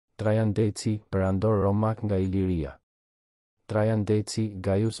Trajan Deci, perandor romak nga Iliria. Trajan Deci,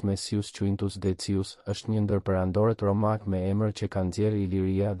 Gaius Messius Quintus Decius, është një ndër perandorët romak me emër që ka nxjerrë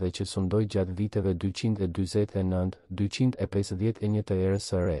Iliria dhe që sundoi gjatë viteve 249-251 të erës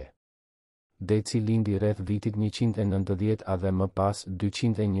së re. Deci lindi rreth vitit 190 a dhe më pas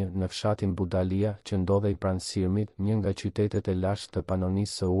 201 në fshatin Bujaria, që ndodhej pranë Sirmit, një nga qytetet e lashtë të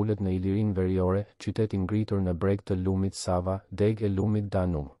Panonisë së Ulët në Ilirinë Veriore, qytet i ngritur në breg të lumit Sava, deg e lumit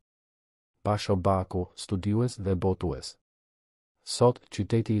Danum. Pasho Baku, studiues dhe botues. Sot,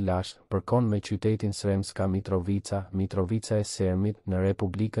 qyteti i lashtë përkon me qytetin Sremska Mitrovica e Sermit në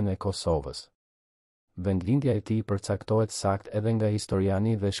Republikën e Kosovës. Vendlindja e tij përcaktohet sakt edhe nga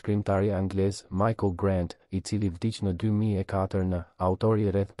historiani dhe shkrimtari anglez Michael Grant, i cili vdiq në 2004 në, autori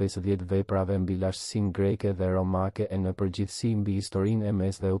rreth 50 veprave mbi lashtësinë greke dhe romake e në përgjithësi mbi historinë e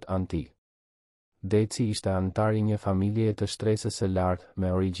Mesdheut antik. Deci ishte antar i një familjeje të shtresës së lartë, me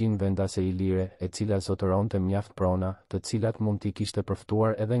origjinë vendase ilire, e cila zotëronte mjaft prona, të cilat mund t'i kishte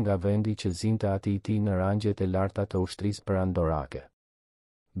përftuar edhe nga vendi që zinte ati i tij në rangjet e larta të ushtrisë perandorake.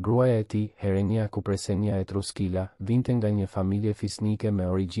 Gruaja e tij, Herenia Kupresenia Etruskila, vinte nga një familje fisnike me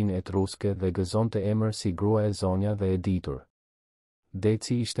origjinë etruske dhe gëzonte emër si grua e zonja dhe e ditur.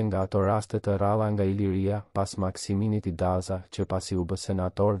 Deci ishte nga ato raste të rralla nga Iliria, pas Maksiminit i Daza, që pasi u bë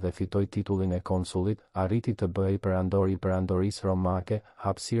senator dhe fitoi titullin e konsullit, arriti të bëhej perandor i perandorisë romake,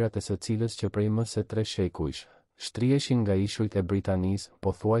 hapësirat e së cilës që prej më se 3 shekujsh shtrieshin nga ishujt e Britanisë,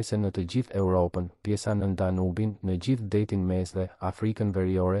 pothuajse në të gjithë Europën, pjesa në Danubin, në gjithë detin Mesdhe, Afrikën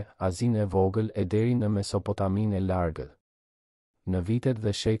Veriore, Azinë e vogël e deri në Mesopotaminë e largët. Në vitet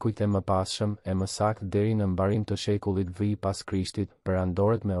dhe shekujt e mëpasshëm, e më saktë deri në mbarim të shekullit VI pas Krishtit,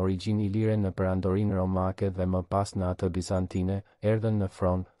 perandorët me origjinë ilire në perandorinë romake dhe më pas në atë bizantine, erdhën në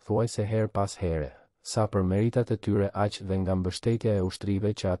front, thuajse her pas here, sa për meritat e tyre aq dhe nga mbështetja e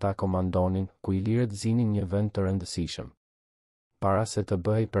ushtrive që ata komandonin, ku ilirët zinin një vend të rëndësishëm. Para se të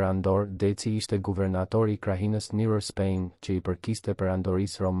bëhej perandor, Deci ishte guvernator i krahinës Nearer Spain, që i përkiste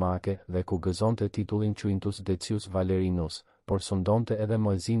perandorisë romake dhe ku gëzonte titullin Quintus Decius Valerinus, por sundonte edhe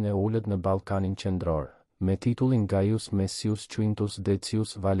muezinë e ulët në Ballkanin qendror, me titullin Gaius Messius Quintus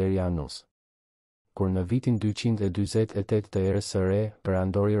Decius Valerianus. Kur në vitin 248 të erës së re,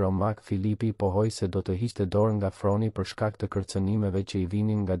 perandori romak Filipi pohoi se do të hiqte dorë nga froni për shkak të kërcënimeve që i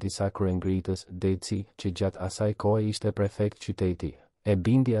vinin nga disa kryengritës, Deci, që gjatë asaj kohe ishte prefekt qyteti, e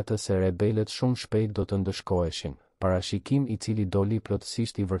bindi atë se rebelët shumë shpejt do të ndëshkoheshin, parashikim i cili doli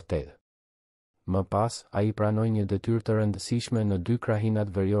plotësisht i vërtetë. Më pas, ai pranoi një detyrë të rëndësishme në 2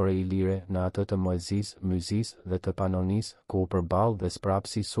 krahinat veriore ilire, në atë të Muezis, Myzis dhe të Panonis, ku u përball dhe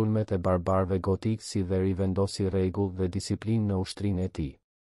sprapsi sulmet e barbarëve gotik si dhe rivendosi rregull dhe disiplinë në ushtrinë e tij.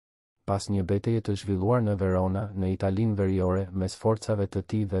 Pas një betejë të zhvilluar në Verona, në Italinë Veriore, mes forcave të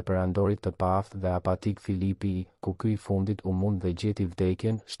tij dhe perandorit të paaftë dhe apatik Filipi, ku ky i fundit u mund dhe gjeti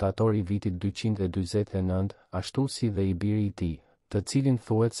vdekjen, shtator i vitit 249, ashtu si dhe i biri i tij, të cilin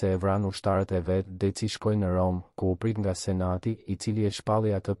thuhet se e vran ushtarët e vet. Deci shkoi në Rom, ku u prit nga senati, i cili e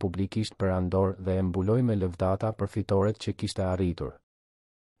shpalli atë publikisht perandor dhe e mbuloi me lëvdata për fitoret që kishte arritur.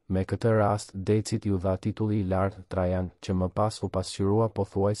 Me këtë rast, Decit ju dha titulli i lartë Trajan, që më pas u pasqyrua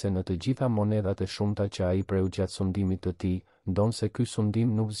pothuajse në të gjitha monedat e shumta që ai preu gjatë sundimit të tij, ndonse ky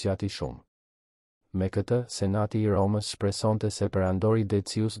sundim nuk zgjati shumë. Me këtë, senati i Romës shpresonte se perandori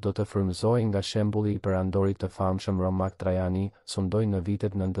Decius do të frymëzohej nga shembulli i perandorit të famshëm romak Trajani, sundoi në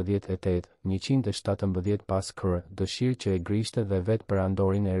vitet 98-117 pas Kr, dëshirë që e grishte dhe vetë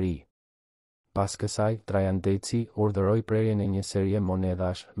perandorin e ri. Pas kësaj, Trajan Deci urdhëroi prerjen e një serie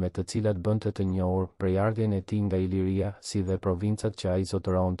monedash, me të cilat bënte të njohur prejardhjen e tij nga Iliria, si dhe provincat që ai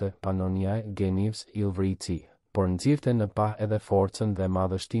zotëronte, Panonia, Genivs, Ilvrici, por nxirrte në pah edhe forcën dhe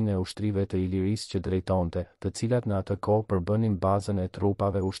madhështinë e ushtrive të Ilirisë që drejtonte, të cilat në atë kohë përbënin bazën e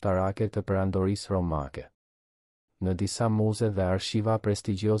trupave ushtarake të perandorisë romake. Në disa muze dhe arshiva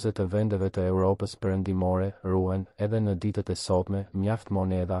prestigjioze të vendeve të Europës perëndimore ruhen, edhe në ditët e sotme, mjaft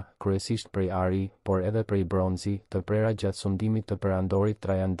monedha, kryesisht prej ari, por edhe prej bronzi, të prera gjatë sundimit të perandorit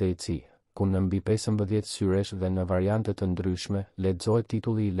Trajan Deci, ku në mbi 15 syresh dhe në variante të ndryshme, lexohet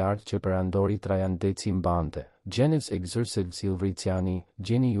titulli i lartë që perandori Trajan Deci mbante, Genus Exercens Ilvriciani,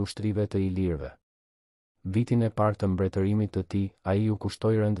 gjeni i ushtrive të ilirëve. Vitin e parë të mbretërimit të tij, ai u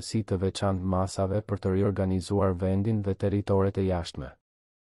kushtoi rëndësi të veçantë masave për të riorganizuar vendin dhe territoret e jashtme.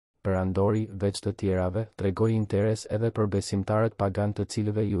 Perandori, veç të tjerave, tregoi interes edhe për besimtarët pagan të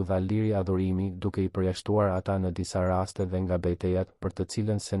cilëve ju dha liri adhurimi, duke i përjashtuar ata në disa raste dhe nga betejat, për të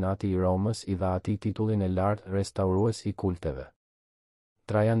cilën senati i Romës i dha atij titullin e lartë restaurues i kulteve.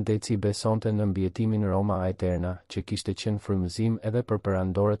 Trajan Deci besonte në mbjetimin Roma Aeterna, që kishte qenë frymëzim edhe për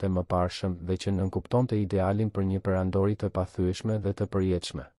perandorët e mëparshëm dhe që nënkuptonte idealin për një perandori të pathyeshme dhe të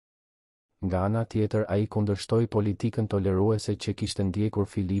përjetshme. Nga ana tjetër, ai kundërshtoi politikën toleruese që kishte ndjekur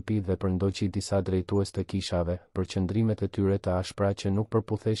Filipi dhe përndoqi disa drejtues të kishave për qëndrimet e tyre të ashpra që nuk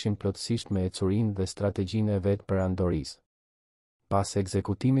përputheshin plotësisht me ecurinë dhe strategjinë e vetë perandorisë. Pas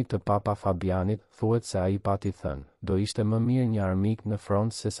ekzekutimit të Papa Fabianit, thuhet se ai pati thënë, do ishte më mirë një armik në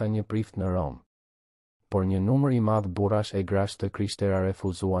front sesa një prift në Rom. Por një numër i madh burrash e grash të krishterë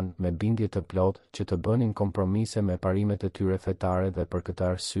refuzuan, me bindje të plotë, që të bënin kompromise me parimet e tyre fetare dhe për këtë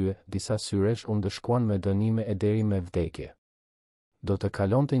arsye, disa syresh u ndëshkuan me dënime e deri me vdekje. Do të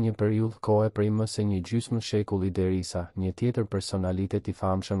kalonte një periudhë kohe prej më se një gjysmë shekulli derisa një tjetër personalitet i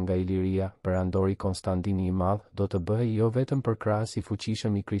famshëm nga Iliria, perandori Konstantini i Madh, do të bëhej jo vetëm përkrahas i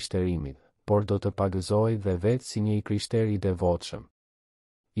fuqishëm i krishterimit, por do të pagëzohej dhe vetë si një i krishter i devotshëm.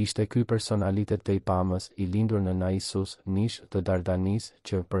 Ishte ky personalitet të Ipamës, i lindur në Naisus, nish të Dardanis,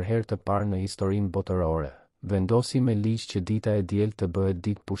 që për herë të parë në historinë botërore vendosi me ligj që dita e diel të bëhet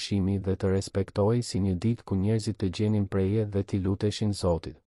ditë pushimi dhe të respektohej si një ditë ku njerëzit të gjenin preje dhe t'i luteshin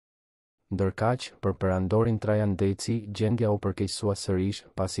Zotit. Ndërkaq, për perandorin Trajan Deci, gjendja u përkeqësua sërish,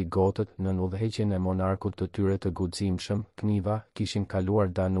 pasi gotët, në udhëheqjen e monarkut të tyre të guximshëm, Kniva, kishin kaluar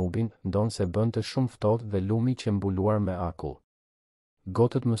Danubin, ndonse bënte shumë ftohtë dhe lumi që mbuluar me akull.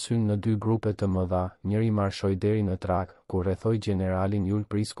 Gotët mësyn në dy grupe të mëdha, njëri marshoi deri në Trak, ku rrethoi generalin Iul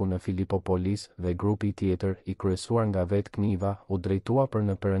Prisku në Filipopolis dhe grupi tjetër, i kryesuar nga vetë Kniva, u drejtua për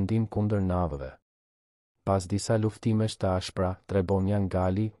në perëndim kundër navëve. Pas disa luftimesh të ashpra, Trebonian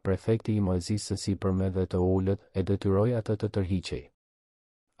Gali, prefekti i Moezisë së sipërme dhe të ulët, e detyroi atë të tërhiqej.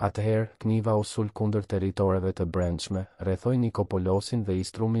 Atëherë, Kniva u sul kundër territoreve të brendshme, rrethoi Nikopolosin dhe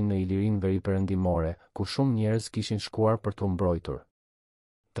Istrumin në Ilirinë veriperëndimore, ku shumë njerëz kishin shkuar për t'u mbrojtur.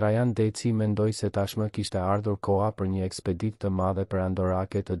 Trajan Deci mendoi se tashmë kishte ardhur koha për një ekspeditë të madhe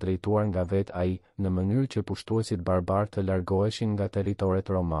perandorake të drejtuar nga vetë ai, në mënyrë që pushtuesit barbar të largoheshin nga territoret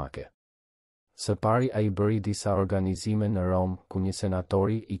romake. Së pari ai bëri disa organizime në Rom, ku një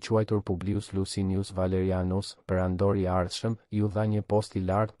senatori i quajtur Publius Lusinius Valerianus, perandor i ardhshëm, iu dha një post i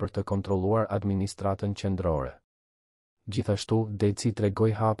lartë për të kontrolluar administratën qendrore. Gjithashtu, Deci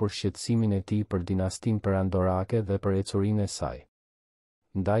tregoi hapur shqetësimin e tij për dinastin perandorake dhe për ecurinë e saj.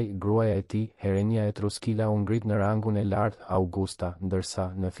 Ndaj, gruaja e tij, Herenia Etruskila u ngrit në rangun e lartë Augusta, ndërsa,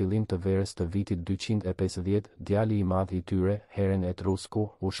 në fillim të verës të vitit 250, djali i madh i tyre, Heren Etrusku,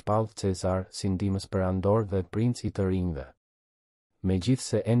 u shpall Cezar si ndihmës perandor dhe princ i të rinjve.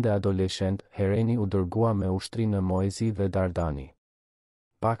 Megjithse ende adoleshent, Hereni u dërgua me ushtri në Moezi dhe Dardani.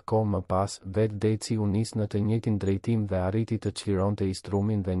 Pak kohë më pas, vetë Deci u nis në të njëjtin drejtim dhe arriti të çlironte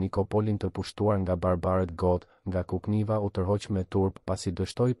Istrumin dhe Nikopolin të pushtuar nga barbarët gotë, nga ku Kniva u tërhoq me turp pasi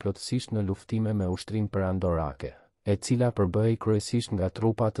dështoi plotësisht në luftime me ushtrinë perandorake, e cila përbëhej kryesisht nga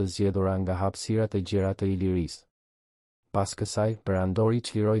trupa të zgjedhura nga hapësirat e gjera të Ilirisë. Pas kësaj, perandori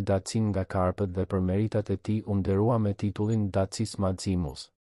çliroi Dacin nga Karpët dhe për meritat e tij u nderua me titullin Dacis Maximus.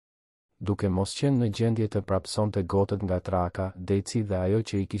 Duke mos qenë në gjendje të prapësonte gotët nga Traka, Deci dhe ajo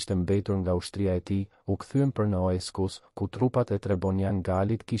që i kishte mbetur nga ushtria e tij, u kthyen për në Oeskus, ku trupat e Trebonian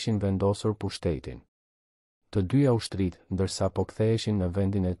Galit kishin vendosur pushtetin. Të dyja ushtrit, ndërsa po ktheheshin në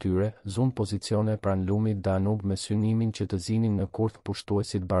vendin e tyre, zun pozicione pranë lumit Danub me synimin që të zinin në kurth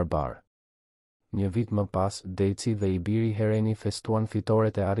pushtuesit barbar. Një vit më pas, Deci dhe i biri Hereni festuan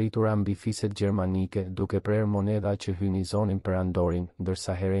fitoret e arritura mbi fiset gjermanike duke prerë monedha që hynizonin perandorin,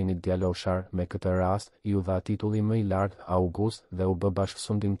 ndërsa Hereni djaloshar, me këtë rast, iu dha titulli më i lartë August dhe u bë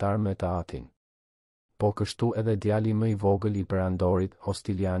bashkësundimtar me të atin. Po kështu edhe djali më i vogël i perandorit,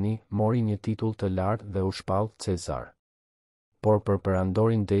 Hostiliani, mori një titull të lartë dhe u shpall Cezar. Por për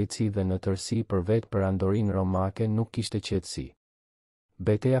perandorin Deci dhe në tërësi për vetë perandorin romake nuk kishte qetësi.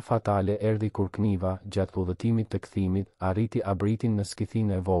 Betejë fatale erdhi kur Kniva, gjatë udhëtimit të kthimit, arriti abritin në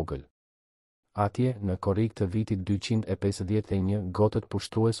Skithinë e vogël. Atje, në korrik të vitit 251, gotët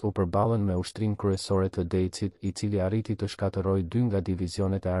pushtues u përballën me ushtrinë kryesore të Decit, i cili arriti të shkatërrojë 2 nga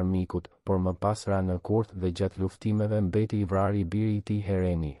divizionet e armikut, por më pas ra në kurth dhe gjatë luftimeve mbeti i vrarë i biri i tij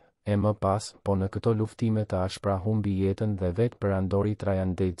Hereni. E më pas, po në këto luftime të ashpra humbi jetën dhe vetë perandori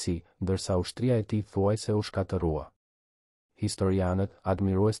Trajan Deci, ndërsa ushtria e tij thuajse u shkatërrua. Historianët,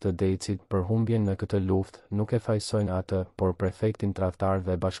 admirues të Decit për humbjen në këtë luftë, nuk e fajsojnë atë, por prefektin tradhtar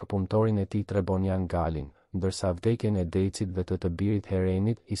dhe bashkëpunëtorin e tij Trebonian Galin, ndërsa vdekjen e Decit dhe të birit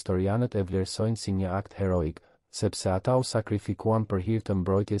Herenit, historianët e vlerësojnë si një akt heroik, sepse ata u sakrifikuan për hir të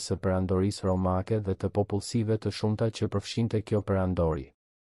mbrojtjes së perandorisë romake dhe të popullsive të shumta që përfshinte kjo perandori.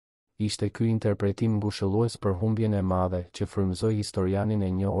 Ishte ky interpretim ngushëllues për humbjen e madhe që frymëzoi historianin e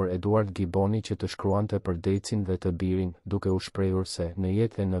njohur Eduard Gibboni që të shkruante për Decin dhe të birin, duke u shprehur se në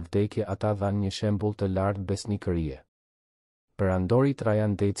jetë e në vdekje ata dhanë një shembull të lartë besnikërie. Perandori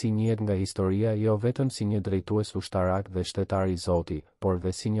Trajan Deci njihet nga historia jo vetëm si një drejtues ushtarak dhe shtetar i Zotit, por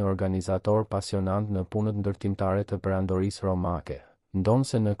dhe si një organizator pasionant në punët ndërtimtare të perandorisë romake.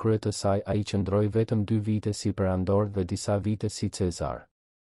 Ndonse në krye të saj ai qëndroi vetëm 2 vite si perandor dhe disa vite si Cezar.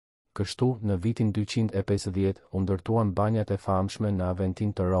 Kështu, në vitin 250, u ndërtuan banjat e famshme në Aventin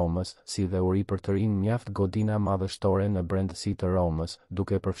të Romës, si dhe u ripërtërin mjaft godina madhështore në brendësi të Romës,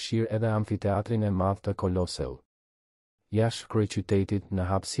 duke përfshirë edhe amfiteatrin e madh të Koloseu. Jashtë kryeqytetit, në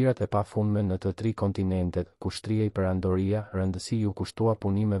hapësirat e pafundme në të 3 kontinentet, ku shtrihej perandoria, rëndësi ju kushtua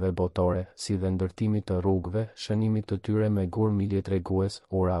punimeve botore, si dhe ndërtimit të rrugëve, shënimit të tyre me gur miljetregues,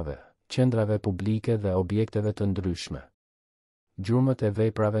 urave, qendrave publike dhe objekteve të ndryshme. Gjurmët e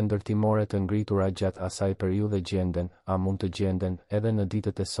veprave ndërtimore të ngritura gjatë asaj periudhe gjenden, a mund të gjenden, edhe në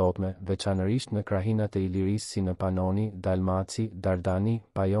ditët e sotme, veçanërisht në krahinat e Ilirisë si në Panoni, Dalmaci, Dardani,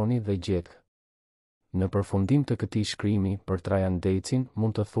 Pajoni dhe Gjetk. Në përfundim të këtij shkrimi për Trajan Decin,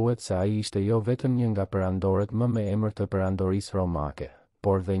 mund të thuhet se ai ishte jo vetëm një nga perandorët më me emër të perandorisë romake,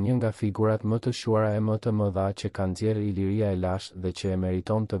 por dhe një nga figurat më të shuara e më të mëdha që ka nxjerrë Iliria e lashtë dhe që e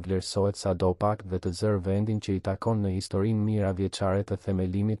meriton të vlerësohet sadopak dhe të zërë vendin që i takon në historinë mijëravjeçare të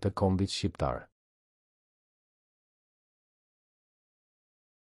themelimit të kombit shqiptar.